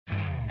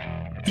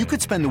You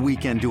could spend the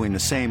weekend doing the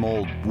same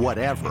old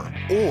whatever,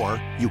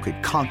 or you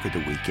could conquer the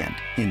weekend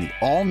in the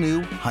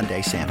all-new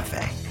Hyundai Santa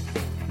Fe.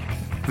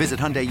 Visit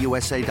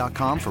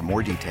HyundaiUSA.com for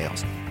more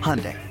details.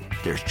 Hyundai,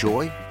 there's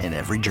joy in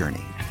every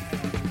journey.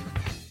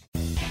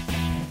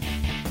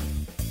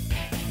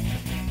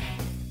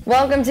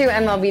 Welcome to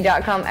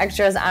MLB.com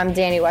Extras. I'm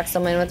Danny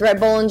Wexelman with Rhett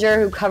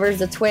Bollinger, who covers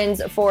the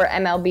Twins for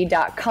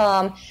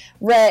MLB.com.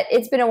 Rhett,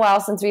 it's been a while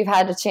since we've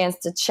had a chance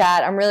to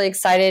chat. I'm really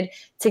excited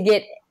to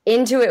get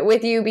into it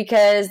with you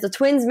because the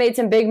Twins made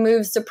some big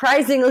moves,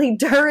 surprisingly,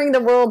 during the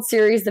World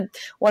Series,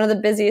 one of the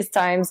busiest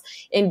times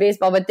in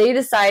baseball. But they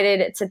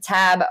decided to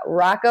tab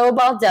Rocco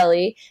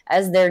Baldelli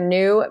as their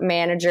new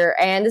manager.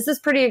 And this is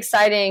pretty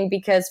exciting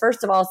because,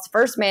 first of all, it's the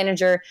first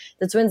manager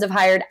the Twins have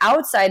hired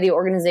outside the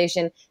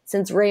organization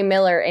since Ray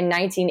Miller in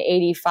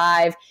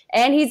 1985.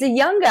 And he's a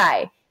young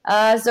guy.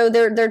 So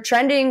they're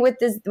trending with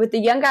the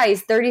young guy.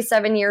 He's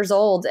 37 years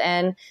old.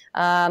 And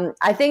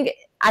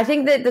I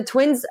think that the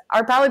Twins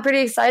are probably pretty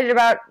excited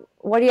about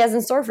what he has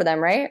in store for them,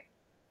 right?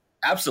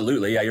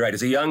 Absolutely. Yeah, you're right.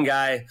 He's a young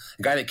guy,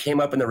 a guy that came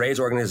up in the Rays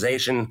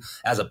organization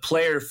as a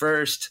player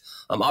first.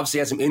 Obviously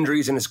had some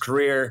injuries in his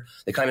career.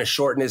 They kind of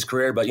shortened his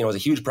career, but, was a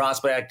huge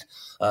prospect,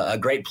 a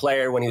great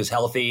player when he was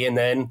healthy, and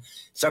then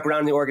stuck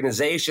around the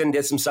organization,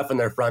 did some stuff in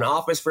their front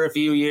office for a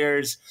few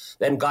years,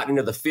 then got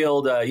into the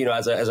field,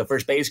 as a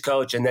first base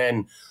coach. And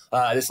then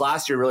this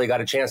last year really got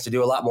a chance to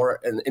do a lot more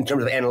in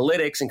terms of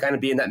analytics and kind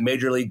of being that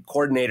major league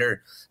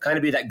coordinator, kind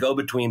of be that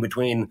go-between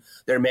between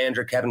their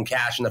manager, Kevin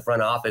Cash, and the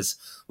front office,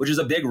 which is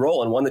a big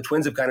role and one the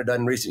Twins have kind of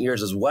done in recent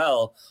years as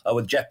well,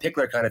 with Jeff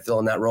Pickler kind of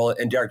filling that role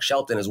and Derek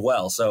Shelton as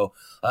well. So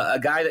a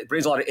guy that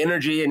brings a lot of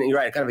energy and, you're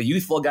right, kind of a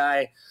youthful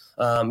guy.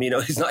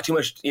 He's not too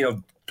much,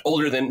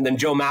 older than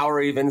Joe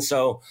Mauer even.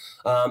 So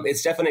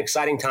it's definitely an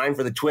exciting time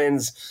for the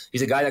Twins.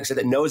 He's a guy, like I said,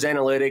 that knows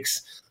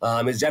analytics,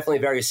 is definitely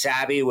very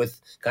savvy with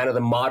kind of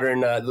the modern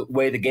the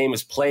way the game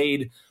is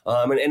played.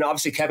 And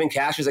obviously Kevin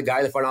Cash is a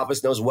guy the front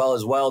office knows well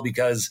as well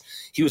because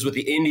he was with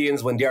the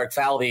Indians when Derek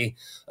Falvey,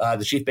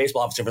 the chief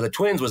baseball officer for the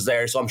Twins, was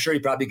there. So I'm sure he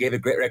probably gave a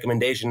great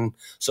recommendation.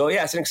 So,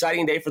 yeah, it's an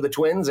exciting day for the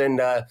Twins. And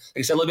like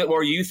I said, a little bit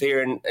more youth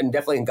here and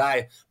definitely a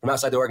guy from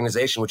outside the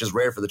organization, which is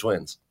rare for the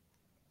Twins.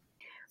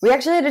 We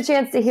actually had a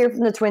chance to hear from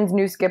the Twins'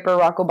 new skipper,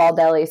 Rocco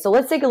Baldelli. So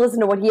let's take a listen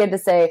to what he had to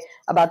say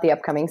about the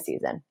upcoming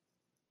season.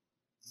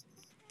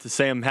 To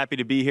say I'm happy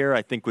to be here,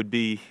 I think would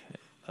be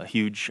a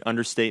huge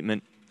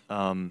understatement.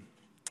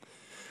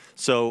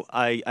 So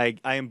I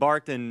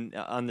embarked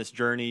on this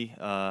journey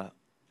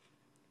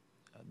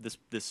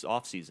this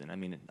off season. I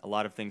mean, a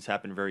lot of things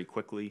happened very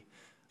quickly.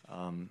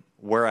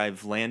 Where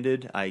I've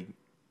landed,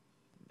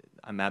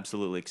 I'm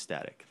absolutely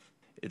ecstatic.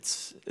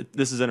 This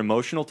is an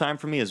emotional time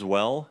for me as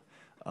well.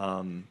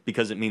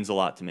 Because it means a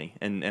lot to me.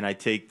 And I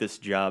take this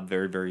job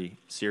very, very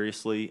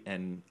seriously,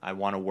 and I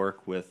want to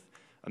work with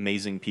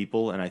amazing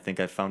people, and I think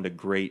I found a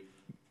great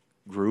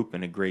group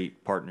and a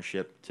great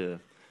partnership to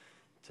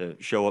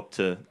show up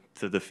to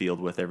the field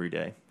with every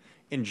day.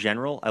 In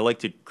general, I like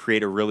to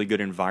create a really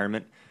good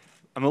environment.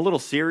 I'm a little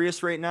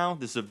serious right now.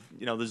 There's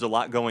a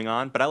lot going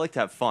on, but I like to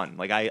have fun.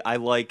 Like I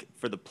like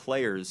for the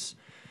players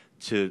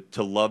to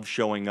love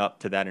showing up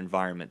to that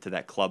environment, to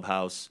that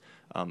clubhouse.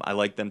 I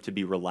like them to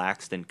be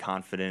relaxed and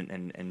confident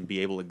and be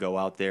able to go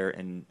out there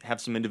and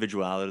have some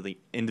individuality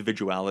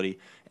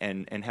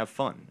and have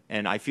fun.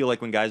 And I feel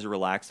like when guys are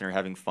relaxed and are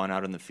having fun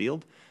out in the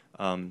field,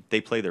 they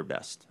play their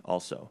best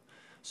also.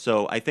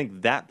 So I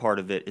think that part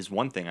of it is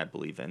one thing I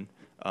believe in.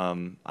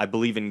 I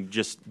believe in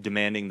just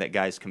demanding that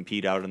guys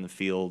compete out in the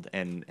field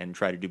and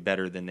try to do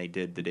better than they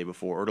did the day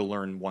before or to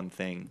learn one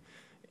thing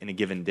in a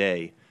given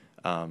day.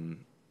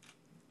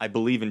 I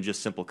believe in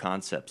just simple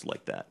concepts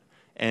like that.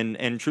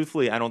 And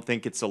truthfully, I don't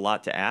think it's a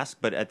lot to ask,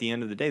 but at the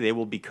end of the day, they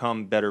will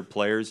become better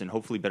players and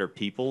hopefully better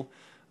people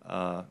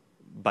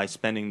by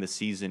spending the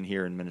season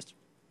here in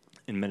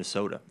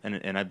Minnesota,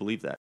 and I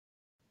believe that.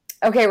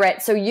 Okay,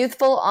 right. So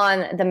youthful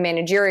on the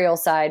managerial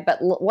side, but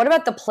what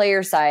about the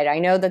player side? I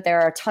know that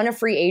there are a ton of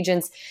free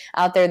agents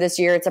out there this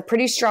year. It's a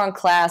pretty strong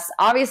class.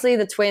 Obviously,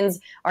 the Twins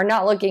are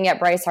not looking at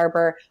Bryce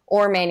Harper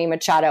or Manny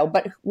Machado,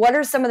 but what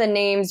are some of the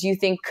names you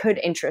think could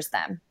interest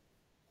them?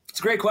 It's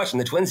a great question.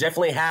 The Twins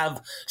definitely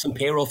have some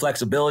payroll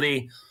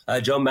flexibility.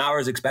 Joe Mauer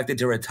is expected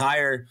to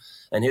retire,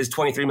 and his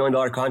 $23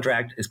 million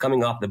contract is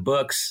coming off the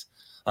books.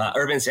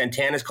 Irvin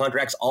Santana's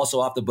contract's also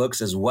off the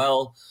books as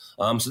well.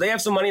 So they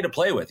have some money to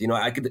play with.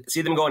 I could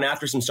see them going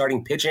after some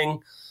starting pitching.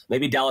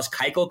 Maybe Dallas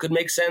Keuchel could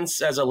make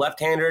sense as a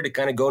left-hander to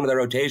kind of go into their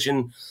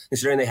rotation,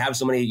 considering they have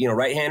so many,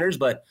 right-handers.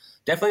 But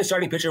definitely a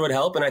starting pitcher would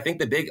help. And I think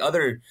the big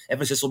other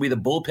emphasis will be the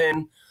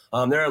bullpen.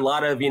 There are a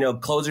lot of,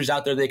 closers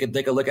out there they could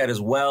take a look at as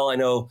well. I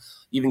know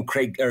even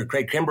Craig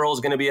Kimbrell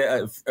is going to be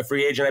a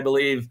free agent, I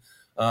believe.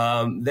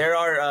 There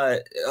are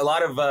a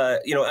lot of,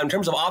 in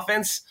terms of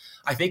offense,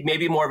 I think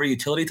maybe more of a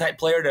utility type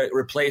player to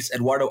replace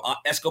Eduardo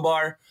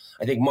Escobar.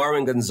 I think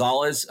Marwin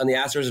Gonzalez on the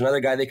Astros is another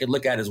guy they could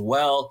look at as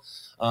well.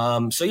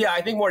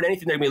 I think more than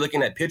anything, they're going to be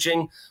looking at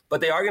pitching,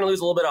 but they are going to lose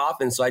a little bit of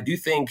offense. So I do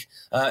think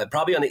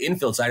probably on the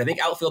infield side, I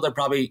think outfield are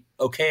probably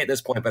okay at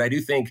this point, but I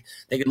do think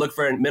they could look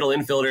for a middle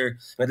infielder,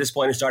 and at this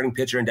point, a starting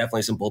pitcher and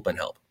definitely some bullpen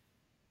help.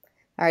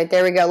 All right,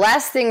 there we go.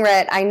 Last thing,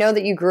 Rhett, I know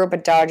that you grew up a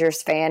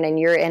Dodgers fan and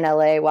you're in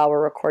LA while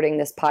we're recording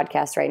this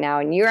podcast right now,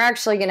 and you're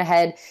actually going to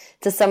head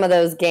to some of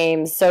those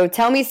games. So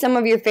tell me some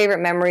of your favorite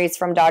memories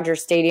from Dodger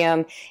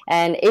Stadium,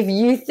 and if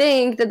you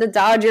think that the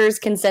Dodgers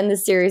can send the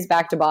series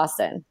back to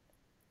Boston.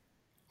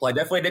 Well, I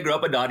definitely did grow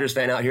up a Dodgers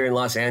fan out here in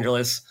Los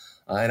Angeles,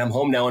 and I'm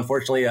home now.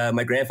 Unfortunately,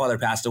 my grandfather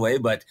passed away,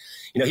 but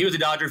he was a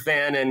Dodger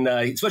fan, and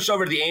he switched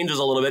over to the Angels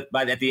a little bit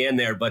at the end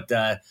there. But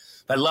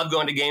I loved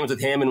going to games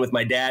with him and with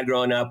my dad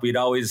growing up. We'd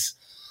always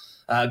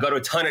go to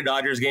a ton of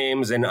Dodgers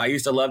games, and I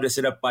used to love to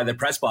sit up by the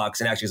press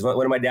box. And actually,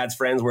 one of my dad's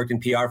friends worked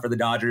in PR for the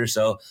Dodgers,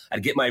 so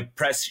I'd get my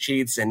press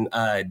sheets and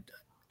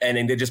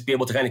to just be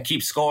able to kind of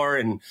keep score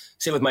and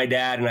sit with my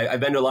dad. And I've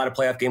been to a lot of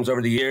playoff games over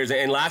the years.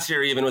 And last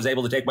year even was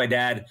able to take my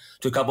dad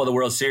to a couple of the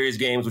World Series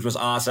games, which was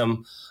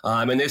awesome.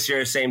 And this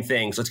year, same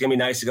thing. So it's going to be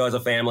nice to go as a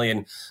family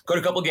and go to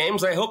a couple of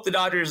games. I hope the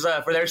Dodgers,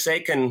 for their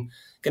sake, can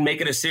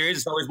make it a series.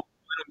 It's always more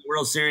fun if the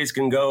World Series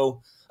can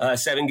go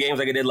 7 games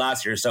like I did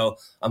last year. So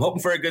I'm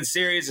hoping for a good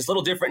series. It's a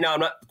little different now. I'm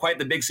not quite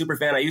the big super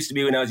fan I used to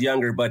be when I was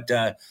younger, but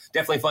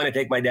definitely fun to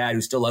take my dad, who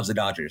still loves the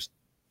Dodgers.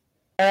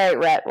 All right,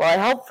 Rhett. Well, I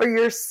hope for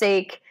your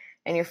sake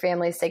and your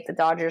family's sake, the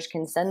Dodgers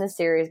can send the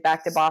series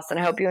back to Boston.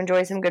 I hope you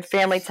enjoy some good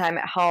family time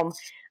at home.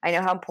 I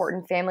know how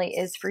important family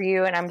is for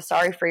you, and I'm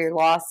sorry for your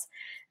loss.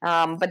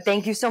 But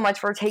thank you so much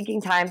for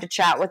taking time to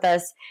chat with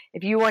us.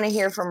 If you want to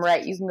hear from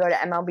Rhett, you can go to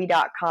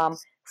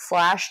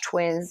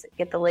MLB.com/twins.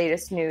 Get the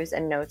latest news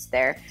and notes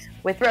there.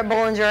 With Rhett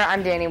Bollinger,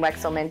 I'm Danny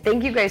Wexelman.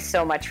 Thank you guys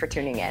so much for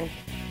tuning in.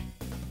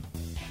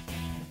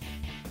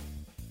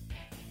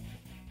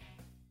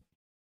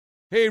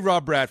 Hey,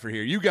 Rob Bradford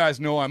here. You guys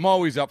know I'm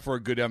always up for a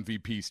good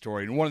MVP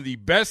story, and one of the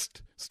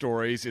best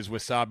stories is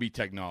Wasabi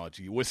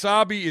Technology.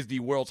 Wasabi is the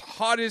world's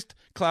hottest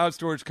cloud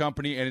storage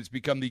company, and it's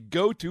become the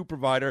go-to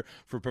provider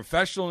for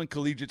professional and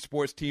collegiate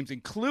sports teams,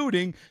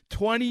 including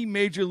 20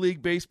 Major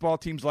League Baseball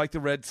teams like the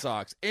Red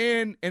Sox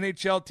and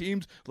NHL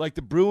teams like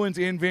the Bruins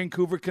and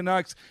Vancouver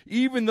Canucks.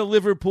 Even the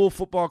Liverpool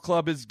Football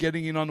Club is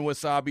getting in on the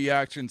Wasabi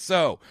action.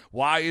 So,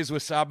 why is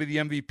Wasabi the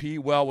MVP?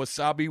 Well,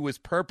 Wasabi was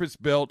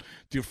purpose-built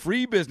to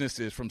free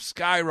businesses from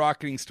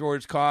skyrocketing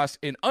storage costs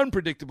and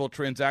unpredictable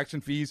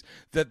transaction fees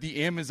that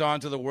the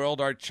Amazons of the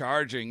world are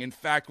charging. In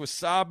fact,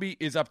 Wasabi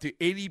is up to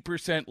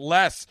 80%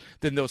 less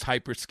than those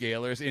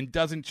hyperscalers and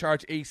doesn't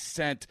charge a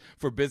cent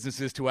for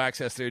businesses to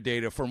access their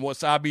data. From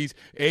Wasabi's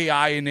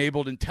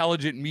AI-enabled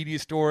intelligent media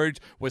storage,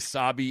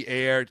 Wasabi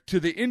Air,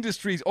 to the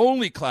industry's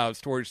only cloud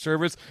storage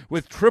service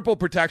with triple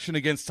protection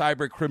against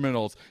cyber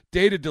criminals,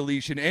 data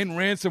deletion, and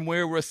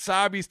ransomware,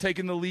 Wasabi's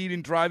taken the lead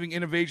in driving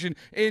innovation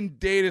in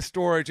data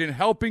storage and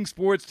helping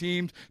sports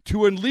teams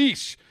to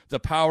unleash the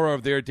power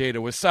of their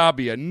data.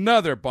 Wasabi,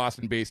 another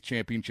Boston-based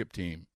championship team.